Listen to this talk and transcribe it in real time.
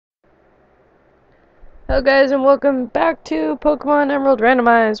Hello guys and welcome back to Pokemon Emerald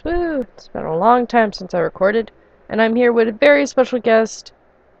Randomize. Woo! It's been a long time since I recorded, and I'm here with a very special guest.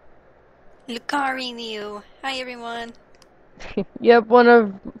 Lucari Mew. Hi everyone. Yep, one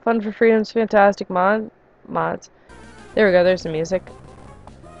of Fun for Freedom's fantastic mods. There we go, there's the music.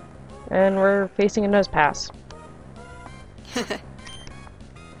 And we're facing a Nosepass.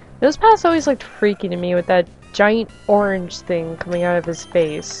 Nosepass always looked freaky to me with that giant orange thing coming out of his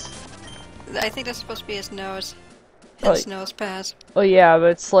face. I think that's supposed to be his nose. Oh, His nose pass. Oh yeah,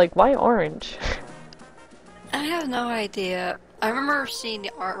 but it's like, why orange? I have no idea. I remember seeing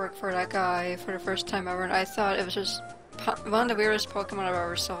the artwork for that guy for the first time ever, and I thought it was just one of the weirdest Pokemon I've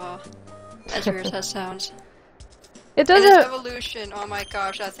ever saw. As weird as that sounds. It And doesn't. its evolution, oh my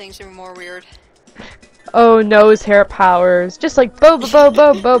gosh, that thing's even more weird. Oh, nose hair powers, just like bo bo bo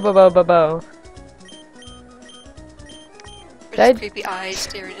bo bo bo bo bo bo. With its creepy eyes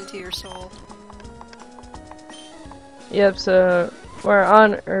staring into your soul. Yep, so we're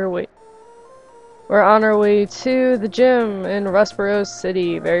on our way. We're on our way to the gym in Rustboro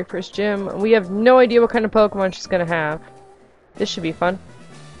City, very first gym. We have no idea what kind of Pokemon she's gonna have. This should be fun.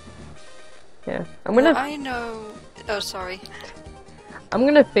 Yeah, Well, I know. Oh, sorry. I'm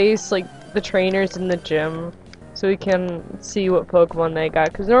gonna face like the trainers in the gym, so we can see what Pokemon they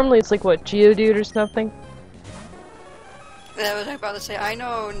got. Cause normally it's like what, Geodude or something. That was I was about to say. I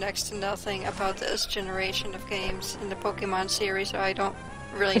know next to nothing about this generation of games in the Pokemon series, so I don't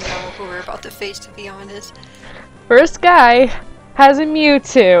really know who we're about to face, to be honest. First guy has a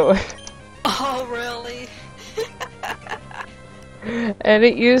Mewtwo. Oh, really? And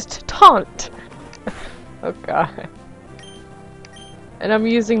it used Taunt. Oh god. And I'm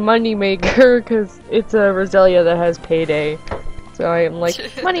using Moneymaker because it's a Roselia that has Payday. So I am like,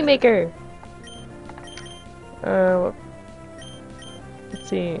 Moneymaker! Let's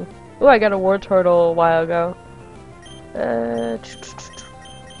see. Oh, I got a War Turtle a while ago.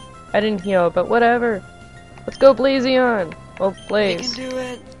 I didn't heal, but whatever. Let's go Blazion! Oh, Blaze. We can do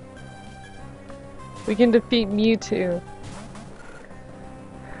it! We can defeat Mewtwo.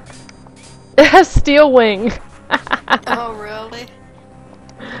 It has Steel Wing! Oh, really?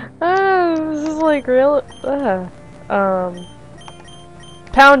 This is like real.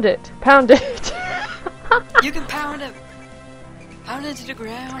 Pound it! Pound it! You can pound him! Pound it to the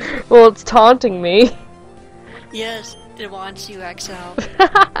ground! Well, it's taunting me. Yes, it wants you, XL.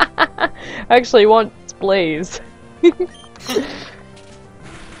 Actually, it wants Blaze.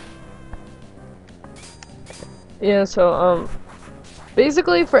 Yeah, so,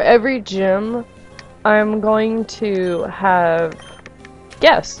 basically for every gym, I'm going to have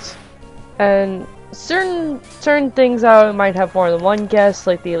guests. And certain things I might have more than one guest,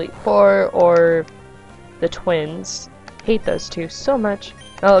 like the Elite Four or the Twins. Hate those two so much.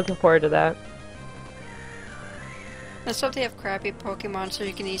 I'm looking forward to that. Let's hope they have crappy Pokemon so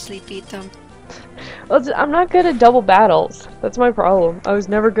you can easily beat them. Well, I'm not good at double battles. That's my problem. I was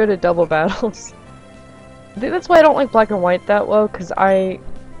never good at double battles. I think that's why I don't like Black and White that well, because I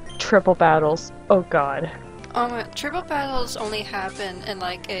triple battles. Oh god. Triple battles only happen in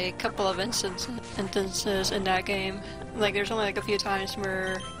like a couple of instances in that game. Like there's only like a few times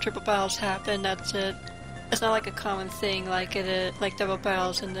where triple battles happen, that's it. It's not like a common thing like it is, like double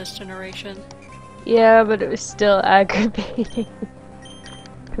battles in this generation. Yeah, but it was still aggravating.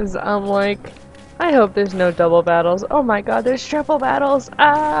 Because I'm like, I hope there's no double battles. Oh my god, there's triple battles!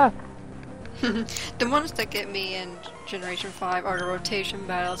 Ah! The ones that get me in Generation 5 are the rotation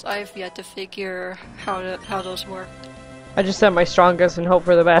battles. I've yet to figure how those work. I just set my strongest and hope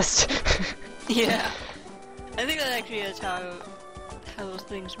for the best. Yeah. I think that actually is how those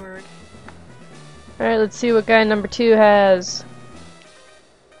things work. Alright, let's see what guy number 2 has.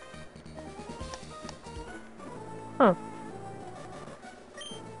 Huh.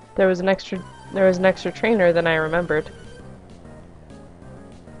 There was an extra trainer than I remembered.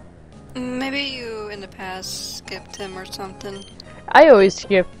 Maybe you in the past skipped him or something. I always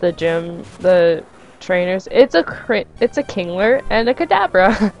skip the gym, the trainers. It's a Kingler and a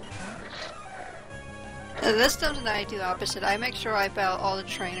Kadabra. That's something that I do opposite. I make sure I battle all the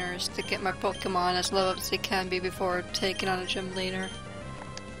trainers to get my Pokemon as low as they can be before taking on a gym leader.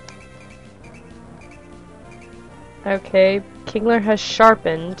 Okay, Kingler has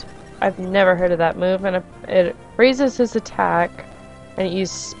sharpened. I've never heard of that move, and it raises his attack, and it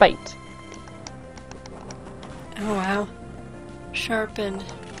uses spite. Oh wow. Sharpened.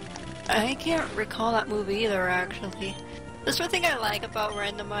 I can't recall that move either, actually. That's one thing I like about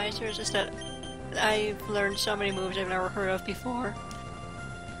randomizers, is that I've learned so many moves I've never heard of before.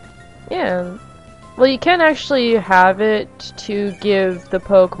 Yeah, Well, you can actually have it to give the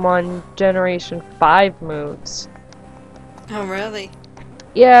Pokemon Generation 5 moves. Oh, really?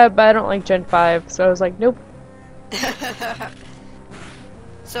 Yeah, but I don't like Gen 5, so I was like, nope.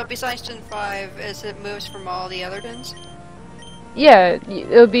 So besides Gen 5, is it moves from all the other gens? Yeah,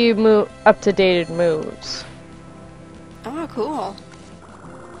 it'll be up-to-dated moves. Oh, cool.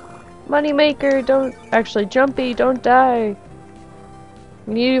 Moneymaker, don't... Actually, Jumpy, don't die.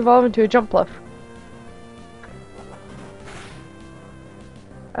 You need to evolve into a Jumpluff.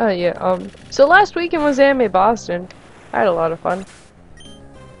 Oh, yeah, so last weekend was Anime Boston. I had a lot of fun.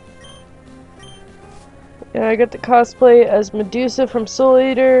 Yeah, I got to cosplay as Medusa from Soul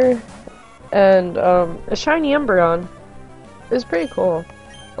Eater, and, a shiny Umbreon. It was pretty cool.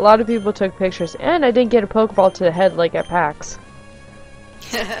 A lot of people took pictures, and I didn't get a Pokeball to the head like at PAX.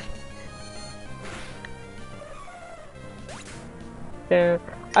 Yeah.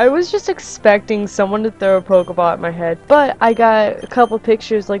 I was just expecting someone to throw a Pokeball at my head, but I got a couple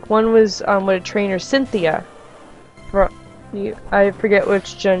pictures, like one was with a trainer, Cynthia. I forget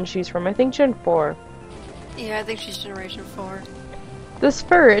which gen she's from, I think Gen 4. Yeah, I think she's Generation 4. This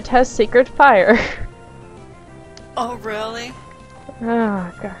ferret has Sacred Fire. Oh, really?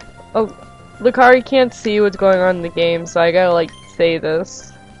 Oh, God. Oh, Lucari can't see what's going on in the game, so I gotta, like, say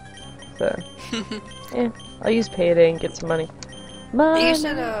this. So, yeah, I'll use payday and get some money. You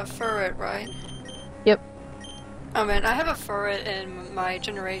said a ferret, right? Yep. Oh man, I have a ferret in my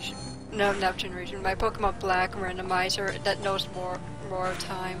generation. No, not generation. My Pokemon Black randomizer that knows more of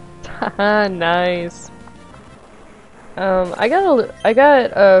time. Haha, nice. I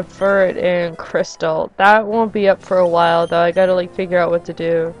got a ferret in Crystal. That won't be up for a while though. I gotta like figure out what to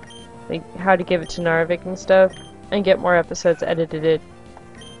do, like how to give it to Narvik and stuff, and get more episodes edited.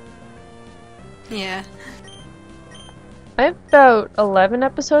 Yeah. I have about 11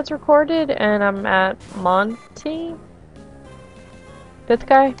 episodes recorded, and I'm at Monty? Fifth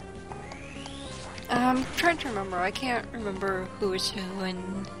guy? I'm trying to remember. I can't remember who is who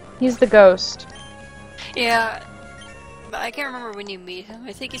and... He's the ghost. Yeah, but I can't remember when you meet him.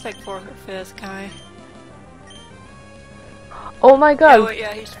 I think he's like 4th or 5th guy. Oh my god! Yeah,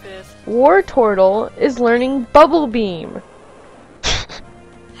 yeah, he's 5th. Wartortle is learning Bubble Beam!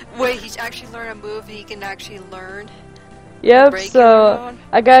 Wait, he's actually learned a move he can actually learn? Yep, so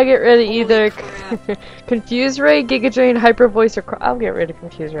I gotta get rid of Holy either crap. Confuse Ray, Giga Drain, Hyper Voice, or I'll get rid of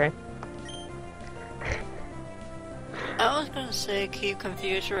Confuse Ray. I was gonna say keep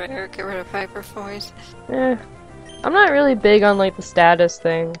Confuse Ray or get rid of Hyper Voice. Eh, I'm not really big on like the status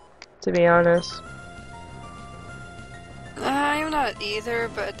thing, to be honest. I'm not either,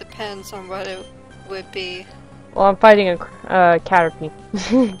 but it depends on what it would be. Well, I'm fighting a Caterpie.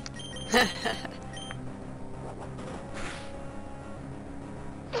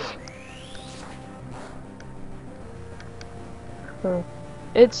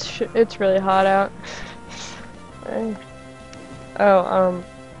 It's really hot out.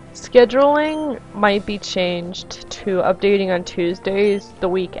 Scheduling might be changed to updating on Tuesdays the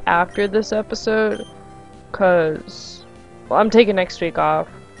week after this episode, cause well, I'm taking next week off,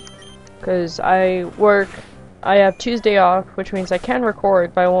 cause I have Tuesday off, which means I can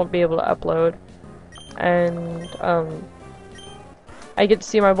record, but I won't be able to upload, and I get to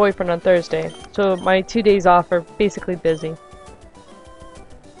see my boyfriend on Thursday, so my 2 days off are basically busy.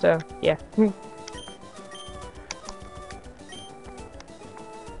 So, yeah.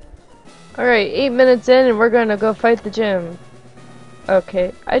 Alright, 8 minutes in and we're gonna go fight the gym.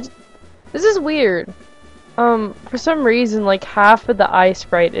 Okay, this is weird. For some reason, like, half of the eye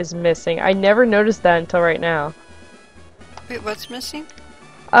sprite is missing. I never noticed that until right now. Wait, what's missing?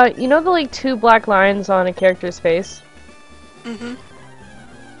 You know the, like, 2 black lines on a character's face? Mm-hmm.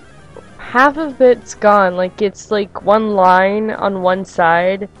 Half of it's gone, like it's like one line on one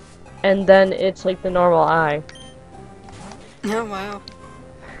side, and then it's like the normal eye. Oh, wow.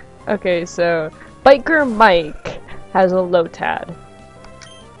 Okay, so Biker Mike has a Lotad.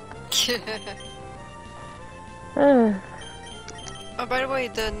 Oh, by the way,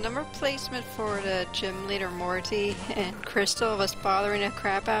 the number placement for the gym leader Morty and Crystal was bothering the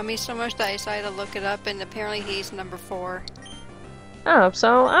crap out of me so much that I decided to look it up, and apparently he's number 4. Oh,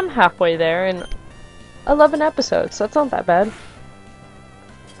 so I'm halfway there in 11 episodes, so that's not that bad.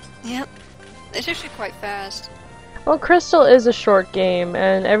 Yep. It's actually quite fast. Well, Crystal is a short game,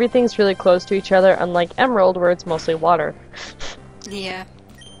 and everything's really close to each other, unlike Emerald, where it's mostly water. Yeah.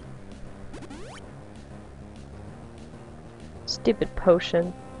 Stupid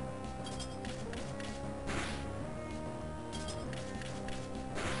potion.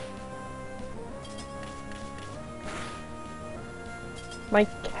 My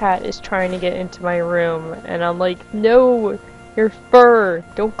cat is trying to get into my room, and I'm like, no, your fur,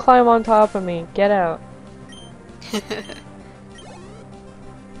 don't climb on top of me, get out.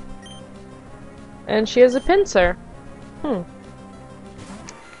 And she has a pincer. Hmm.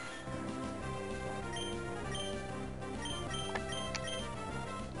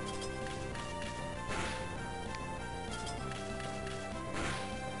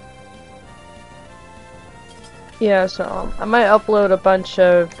 Yeah, so I might upload a bunch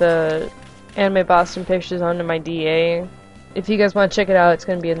of the Anime Boston pictures onto my DA. If you guys want to check it out, it's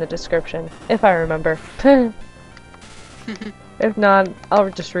going to be in the description, if I remember. If not, I'll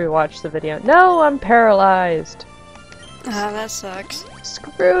just rewatch the video. No, I'm paralyzed. Ah, that sucks.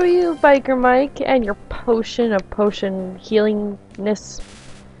 Screw you, Biker Mike, and your potion of potion healingness.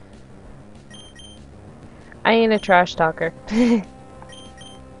 I ain't a trash talker.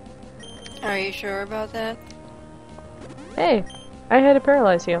 Are you sure about that? Hey, I had to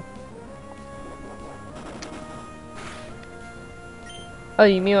paralyze you. Oh,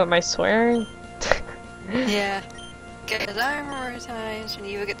 you mean with my swearing? Yeah. Because I remember times when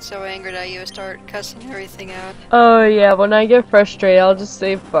you would get so angry that you would start cussing everything out. Oh yeah, when I get frustrated, I'll just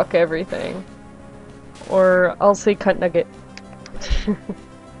say fuck everything. Or I'll say cunt nugget.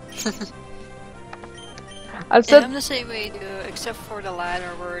 I've said- And I'm the same way too, except for the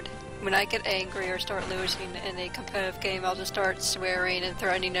latter word. When I get angry or start losing in a competitive game, I'll just start swearing and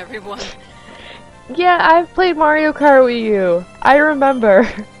threatening everyone. Yeah, I've played Mario Kart with you. I remember.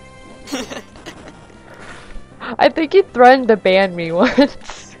 I think you threatened to ban me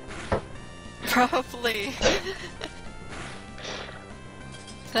once. Probably.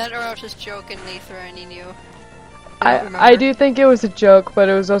 That or I was just jokingly threatening you. I do think it was a joke, but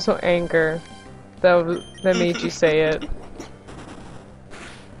it was also anger that made you say it.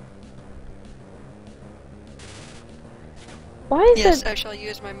 Why is Yes, it? I shall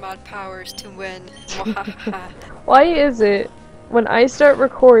use my mod powers to win. Why is it when I start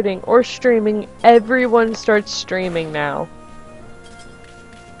recording or streaming, everyone starts streaming now?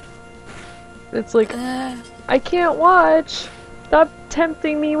 It's like I can't watch. Stop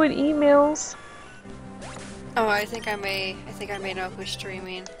tempting me with emails. Oh, I think I may know who's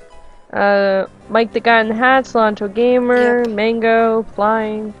streaming. Mike the Guy in the Hat, Cilantro Gamer, Yep. Mango,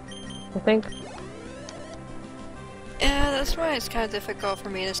 Flying, I think. Yeah, that's why it's kind of difficult for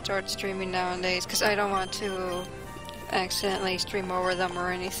me to start streaming nowadays, because I don't want to accidentally stream over them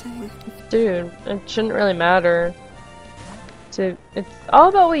or anything. Dude, it shouldn't really matter. It's all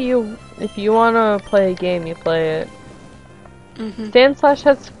about what you. If you want to play a game, you play it. Dan Slash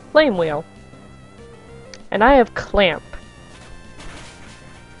has Flame Wheel. And I have Clamp.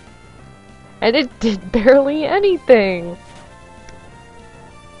 And it did barely anything!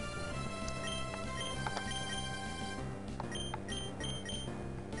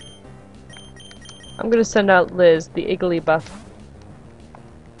 I'm gonna send out Liz, the Iggly buff.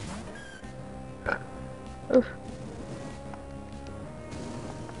 Oof.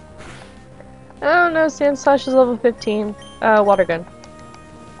 Oh no, Sand Slash is level 15. Water gun.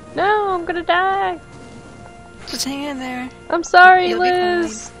 No, I'm gonna die! Just hang in there. I'm sorry, You'll be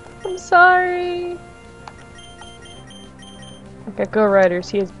Liz! I'm sorry! Okay, Go Riders,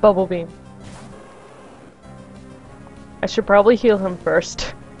 he has Bubble Beam. I should probably heal him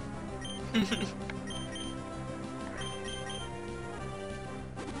first.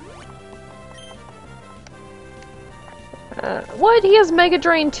 What? He has Mega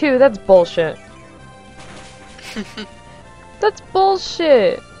Drain too? That's bullshit. That's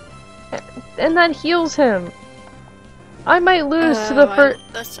bullshit! And that heals him. I might lose to the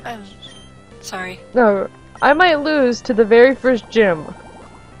first. Sorry. No, I might lose to the very first gym.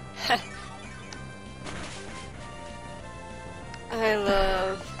 I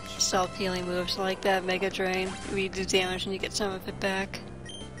love self-healing moves like that Mega Drain. Where you do damage and you get some of it back.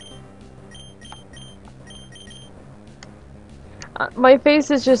 My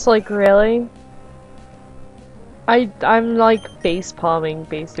face is just like, really? I'm like face palming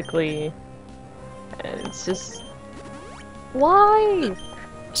basically. And it's just why?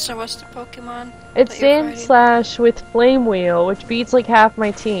 So what's the Pokemon? It's Sand Slash with Flame Wheel, which beats like half my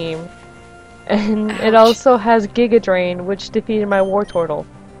team. And it also has Giga Drain, which defeated my Wartortle.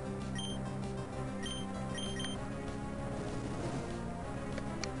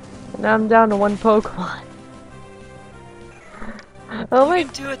 Now I'm down to one Pokemon. Oh my! You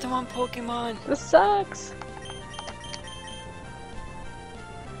can do it to one Pokemon. This sucks.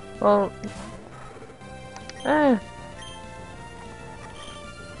 Well,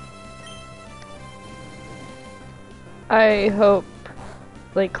 I hope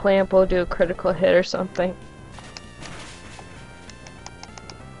like Clamp will do a critical hit or something.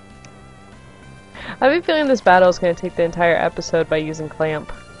 I have a feeling this battle is going to take the entire episode by using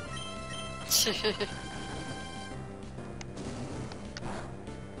Clamp.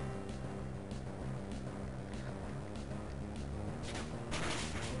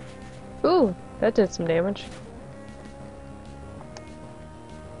 Ooh, that did some damage.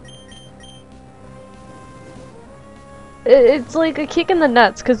 It's like a kick in the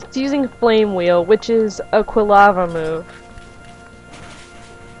nuts because it's using Flame Wheel, which is a Quilava move.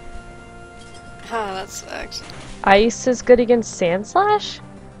 Oh, that sucks. Ice is good against Sand Slash?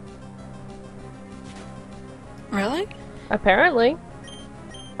 Really? Apparently.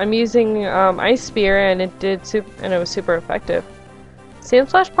 I'm using Ice Spear and it was super effective. Sand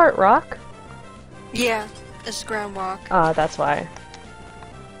Slash part rock? Yeah, it's ground walk. Ah, that's why.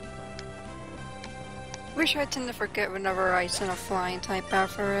 Wish I tend to forget whenever I send a flying type out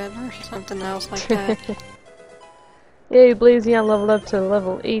for it or something else like that. Yay, Blazion leveled up to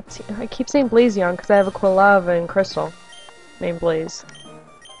level 18. I keep saying Blazion because I have a Quilava and Crystal named Blaze.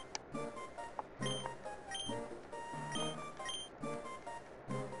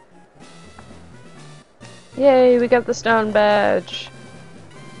 Yay, we got the stone badge.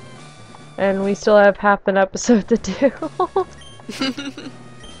 And we still have half an episode to do.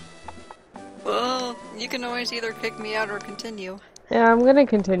 Well, you can always either kick me out or continue. Yeah, I'm gonna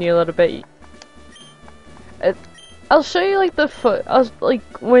continue a little bit. I'll show you like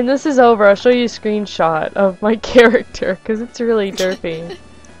like when this is over, I'll show you a screenshot of my character because it's really derpy.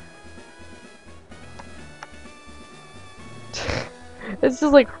 It's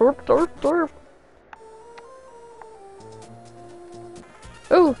just like dorp dorp dorp.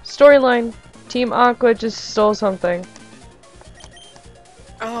 Ooh, storyline. Team Aqua just stole something.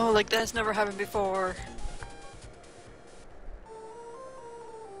 Oh, like that's never happened before.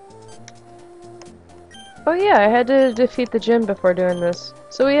 Oh yeah, I had to defeat the gym before doing this.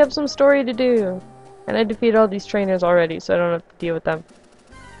 So we have some story to do. And I defeated all these trainers already, so I don't have to deal with them.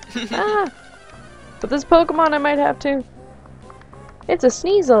 Ah! But this Pokemon I might have to. It's a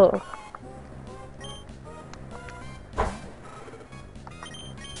Sneasel!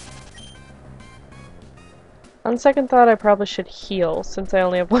 On second thought, I probably should heal, since I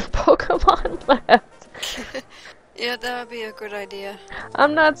only have one Pokemon left. Yeah, that would be a good idea.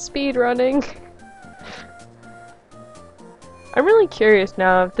 I'm not speedrunning. I'm really curious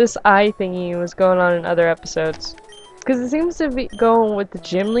now if this eye thingy was going on in other episodes. Because it seems to be going with the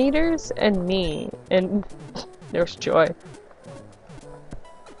gym leaders and me. And there's Joy.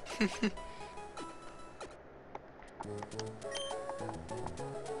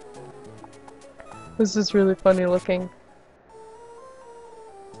 This is really funny looking.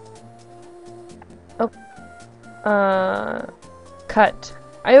 Oh. Cut.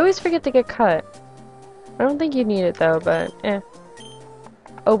 I always forget to get cut. I don't think you need it though, but eh.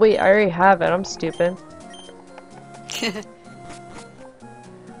 Oh wait, I already have it. I'm stupid.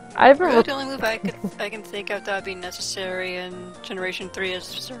 I haven't Really, the only move I can think of that would be necessary in Generation 3 is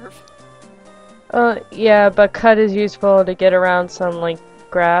Surf. Yeah, but cut is useful to get around some, like,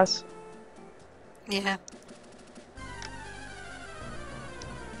 grass. Yeah.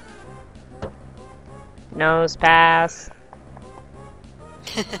 Nose pass.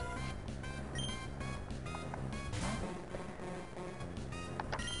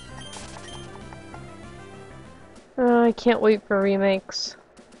 I can't wait for remakes.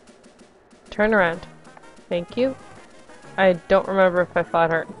 Turn around. Thank you. I don't remember if I fought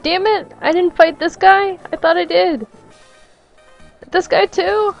her. Damn it! I didn't fight this guy! I thought I did! This guy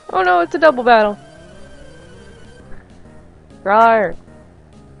too? Oh no, it's a double battle. Rawr.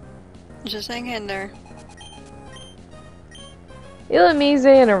 Just hang in there. Illumise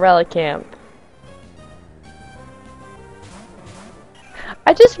and a Relicanth.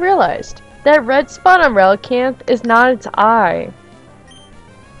 I just realized that red spot on Relicanth is not its eye.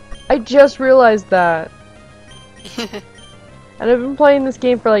 I just realized that. And I've been playing this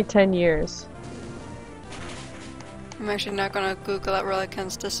game for like 10 years. I'm actually not gonna Google that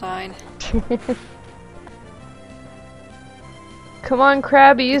Relicanth's design. Come on,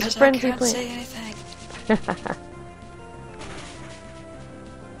 Krabby, use Because Frenzy I can't Plant. say anything.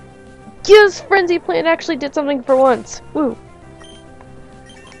 Yes, Frenzy Plant actually did something for once. Woo.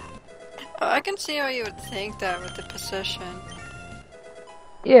 Oh, I can see how you would think that with the position.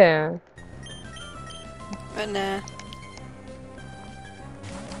 Yeah. But nah.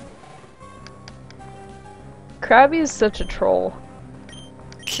 Krabby is such a troll.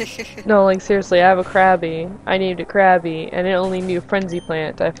 No, like seriously, I have a Krabby. I named it Krabby, and it only knew Frenzy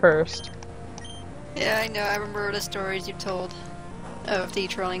Plant at first. Yeah, I know. I remember the stories you told of the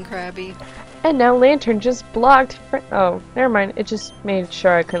trolling Krabby. And now Lantern just blocked oh, never mind. It just made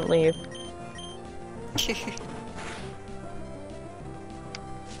sure I couldn't leave.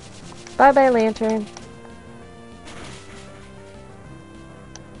 Bye bye, Lantern.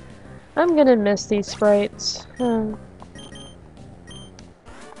 I'm gonna miss these sprites.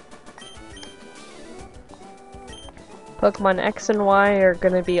 Pokemon X and Y are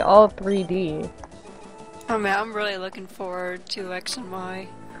gonna be all 3D. Oh man, I'm really looking forward to X and Y.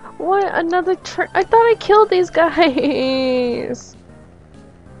 What? Another I thought I killed these guys!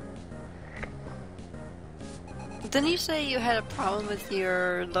 Didn't you say you had a problem with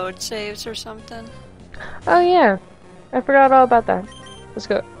your load saves or something? Oh yeah. I forgot all about that. Let's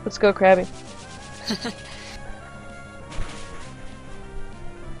go. Let's go, Krabby.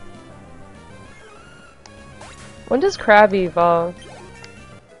 When does Krabby evolve?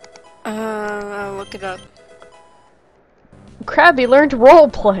 I'll look it up. Krabby learned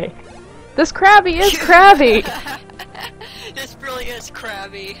roleplay! This Krabby is Krabby! This really is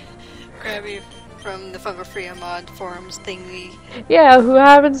Krabby. Krabby from the Fungal mod forums thingy. Yeah, who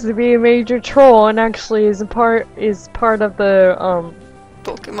happens to be a major troll and actually is part of the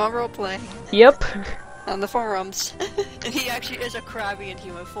Pokemon roleplay. Yep. On the forums. And he actually is a Krabby in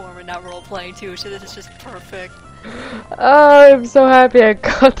human form and not roleplaying too, so this is just perfect. Oh, I'm so happy I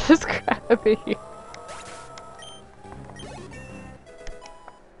got this Krabby.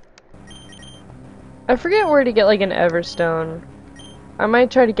 I forget where to get like an Everstone. I might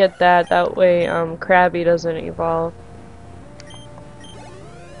try to get that way Krabby doesn't evolve.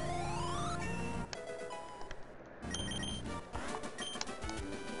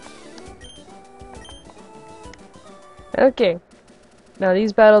 Okay. Now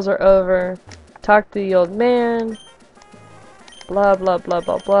these battles are over. Talk to the old man. Blah blah blah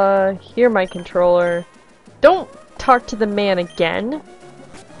blah blah. Hear my controller. Don't talk to the man again.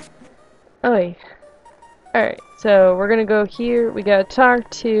 Oh. Alright, so we're gonna go here. We gotta talk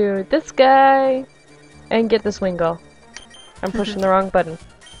to this guy and get this Wingull. I'm pushing the wrong button.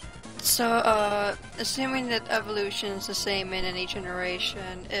 So, assuming that evolution is the same in any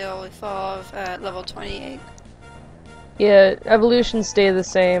generation, it'll evolve at level 28. Yeah, evolutions stay the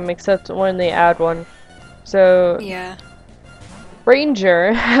same except when they add one. So, yeah.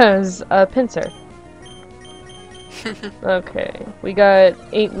 Ranger has a pincer. Okay, we got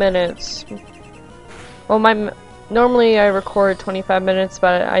 8 minutes. Well, normally I record 25 minutes,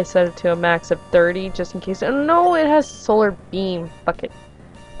 but I set it to a max of 30 just in case. Oh no, it has solar beam. Fuck it.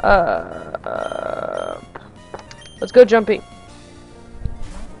 Let's go jumping.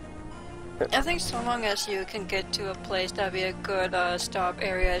 I think so long as you can get to a place, that'd be a good stop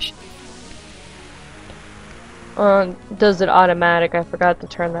area. Does it automatic? I forgot to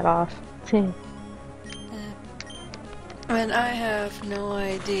turn that off. And I have no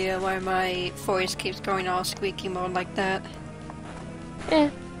idea why my voice keeps going all squeaky mode like that.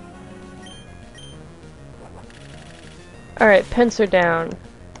 Alright, pincer down.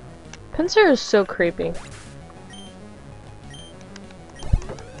 Pincer is so creepy.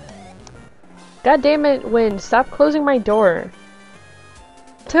 God damn it, Wind, stop closing my door.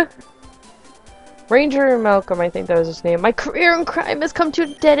 Ranger Malcolm, I think that was his name. My career in crime has come to a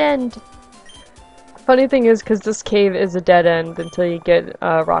dead end. Funny thing is, because this cave is a dead end until you get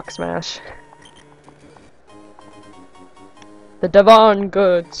Rock Smash. The Devon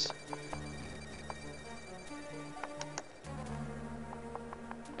goods.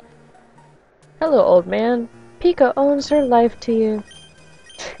 Hello, old man. Pika owns her life to you.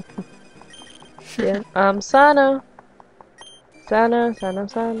 Yeah, Sana.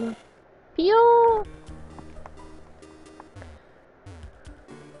 Sana. Pio!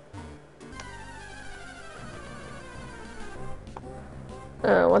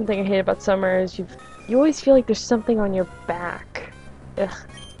 One thing I hate about summer is you always feel like there's something on your back. Ugh.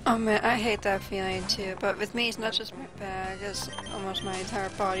 Oh man, I hate that feeling too, but with me it's not just my back, it's almost my entire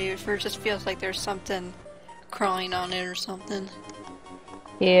body. It just feels like there's something crawling on it or something.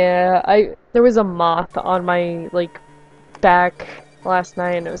 Yeah, there was a moth on my, like, back last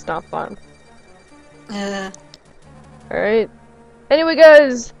night and it was not fun. Alright. Anyway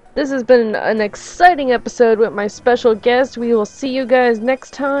guys, this has been an exciting episode with my special guest. We will see you guys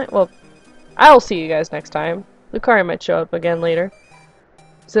next time. Well, I'll see you guys next time. Lucario might show up again later.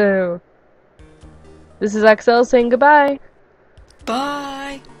 So, this is XL saying goodbye. Bye!